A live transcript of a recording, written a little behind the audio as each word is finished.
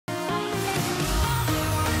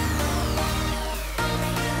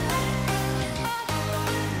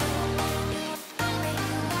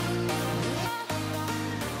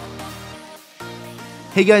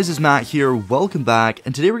Hey guys, it's Matt here, welcome back,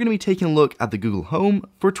 and today we're going to be taking a look at the Google Home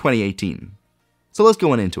for 2018. So let's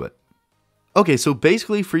go on into it. Okay, so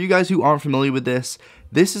basically for you guys who aren't familiar with this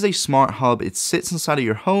is a smart hub. It sits inside of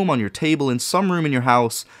your home on your table in some room in your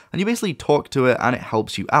house, and you basically talk to it and it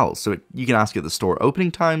helps you out. So you can ask it the store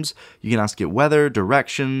opening times, you can ask it weather,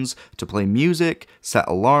 directions, to play music, set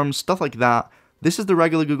alarms, stuff like that. This is the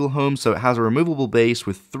regular Google Home, so it has a removable base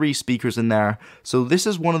with 3 speakers in there. So this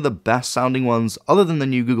is one of the best sounding ones other than the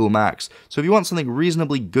new Google Max. So if you want something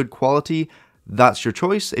reasonably good quality, that's your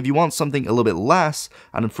choice. If you want something a little bit less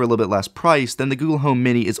and for a little bit less price, then the Google Home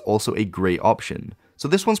Mini is also a great option. So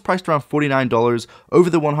this one's priced around $49 over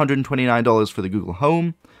the $129 for the Google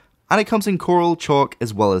Home. And it comes in Coral, Chalk,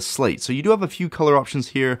 as well as Slate. So you do have a few color options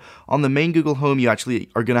here. On the main Google Home, you actually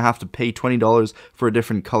are going to have to pay $20 for a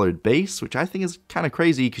different colored base, which I think is kind of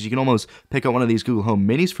crazy because you can almost pick up one of these Google Home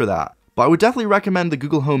Minis for that. But I would definitely recommend the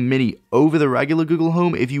Google Home Mini over the regular Google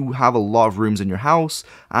Home if you have a lot of rooms in your house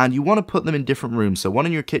and you want to put them in different rooms. So one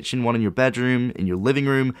in your kitchen, one in your bedroom, in your living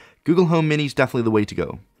room. Google Home Mini is definitely the way to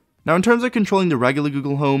go. Now in terms of controlling the regular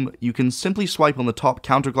Google Home, you can simply swipe on the top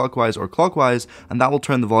counterclockwise or clockwise and that will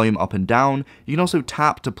turn the volume up and down. You can also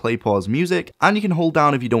tap to play pause music, and you can hold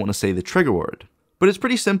down if you don't want to say the trigger word. But it's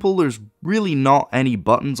pretty simple, there's really not any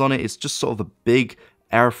buttons on it, it's just sort of a big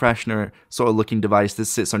air freshener sort of looking device that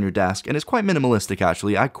sits on your desk, and it's quite minimalistic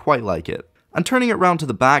actually, I quite like it. And turning it around to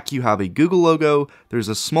the back, you have a Google logo, there's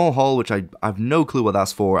a small hole which I have no clue what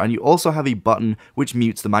that's for, and you also have a button which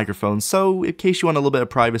mutes the microphone, so in case you want a little bit of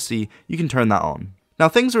privacy, you can turn that on. Now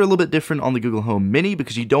things are a little bit different on the Google Home Mini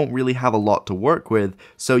because you don't really have a lot to work with,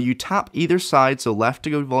 so you tap either side, so left to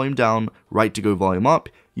go volume down, right to go volume up,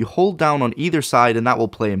 you hold down on either side and that will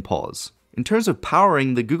play and pause. In terms of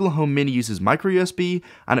powering, the Google Home Mini uses micro USB,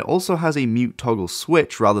 and it also has a mute toggle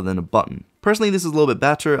switch rather than a button. Personally, this is a little bit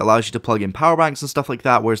better, allows you to plug in power banks and stuff like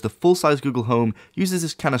that, whereas the full-size Google Home uses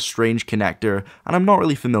this kind of strange connector, and I'm not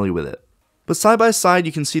really familiar with it. But side by side,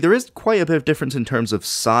 you can see there is quite a bit of difference in terms of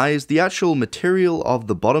size. The actual material of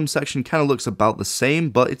the bottom section kind of looks about the same,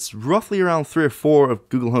 but it's roughly around 3 or 4 of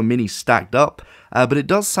Google Home Mini stacked up. But it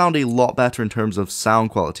does sound a lot better in terms of sound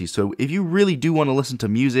quality. So if you really do want to listen to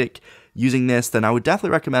music using this, then I would definitely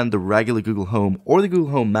recommend the regular Google Home or the Google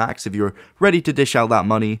Home Max if you're ready to dish out that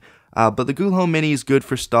money. But the Google Home Mini is good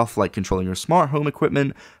for stuff like controlling your smart home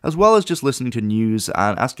equipment, as well as just listening to news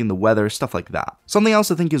and asking the weather, stuff like that. Something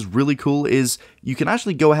else I think is really cool is you can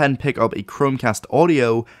actually go ahead and pick up a Chromecast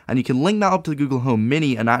audio, and you can link that up to the Google Home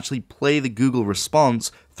Mini and actually play the Google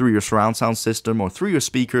response through your surround sound system or through your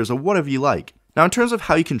speakers or whatever you like. Now in terms of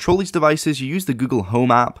how you control these devices, you use the Google Home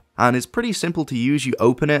app, and it's pretty simple to use. You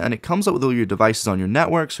open it and it comes up with all your devices on your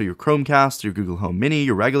network, so your Chromecast, your Google Home Mini,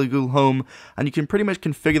 your regular Google Home, and you can pretty much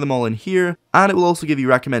configure them all in here, and it will also give you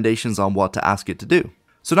recommendations on what to ask it to do.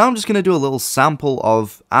 So now I'm just going to do a little sample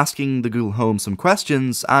of asking the Google Home some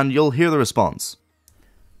questions, and you'll hear the response.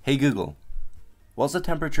 Hey Google, what's the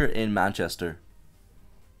temperature in Manchester?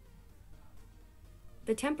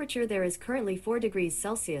 The temperature there is currently 4 degrees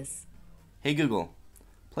Celsius. Hey Google,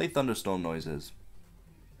 play thunderstorm noises.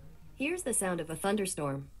 Here's the sound of a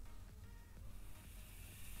thunderstorm.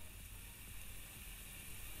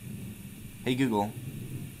 Hey Google,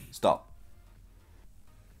 stop.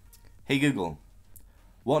 Hey Google,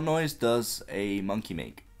 what noise does a monkey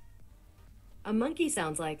make? A monkey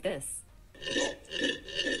sounds like this.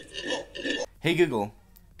 Hey Google,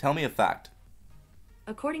 tell me a fact.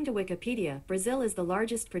 According to Wikipedia, Brazil is the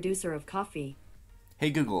largest producer of coffee. Hey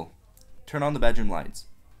Google, turn on the bedroom lights.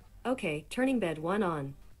 Okay, turning bed 1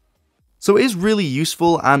 on. So it is really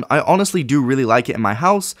useful, and I honestly do really like it in my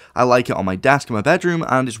house. I like it on my desk in my bedroom,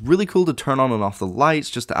 and it's really cool to turn on and off the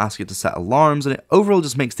lights just to ask it to set alarms, and it overall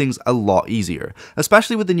just makes things a lot easier,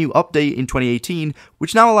 especially with the new update in 2018,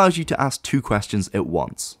 which now allows you to ask 2 questions at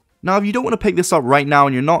once. Now, if you don't want to pick this up right now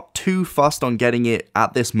and you're not too fussed on getting it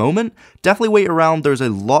at this moment, definitely wait around. There's a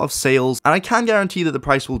lot of sales, and I can guarantee that the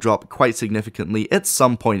price will drop quite significantly at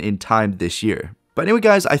some point in time this year. But anyway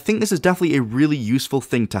guys, I think this is definitely a really useful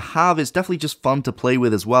thing to have. It's definitely just fun to play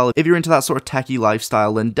with as well. If you're into that sort of techie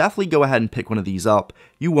lifestyle, then definitely go ahead and pick one of these up.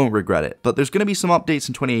 You won't regret it. But there's going to be some updates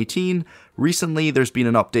in 2018. Recently, there's been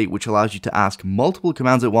an update which allows you to ask multiple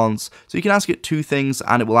commands at once. So you can ask it 2 things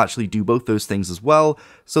and it will actually do both those things as well.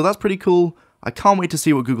 So that's pretty cool. I can't wait to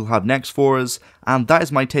see what Google have next for us, and that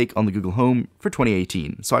is my take on the Google Home for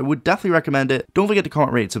 2018. So I would definitely recommend it. Don't forget to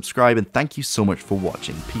comment, rate, subscribe, and thank you so much for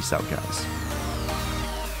watching. Peace out, guys.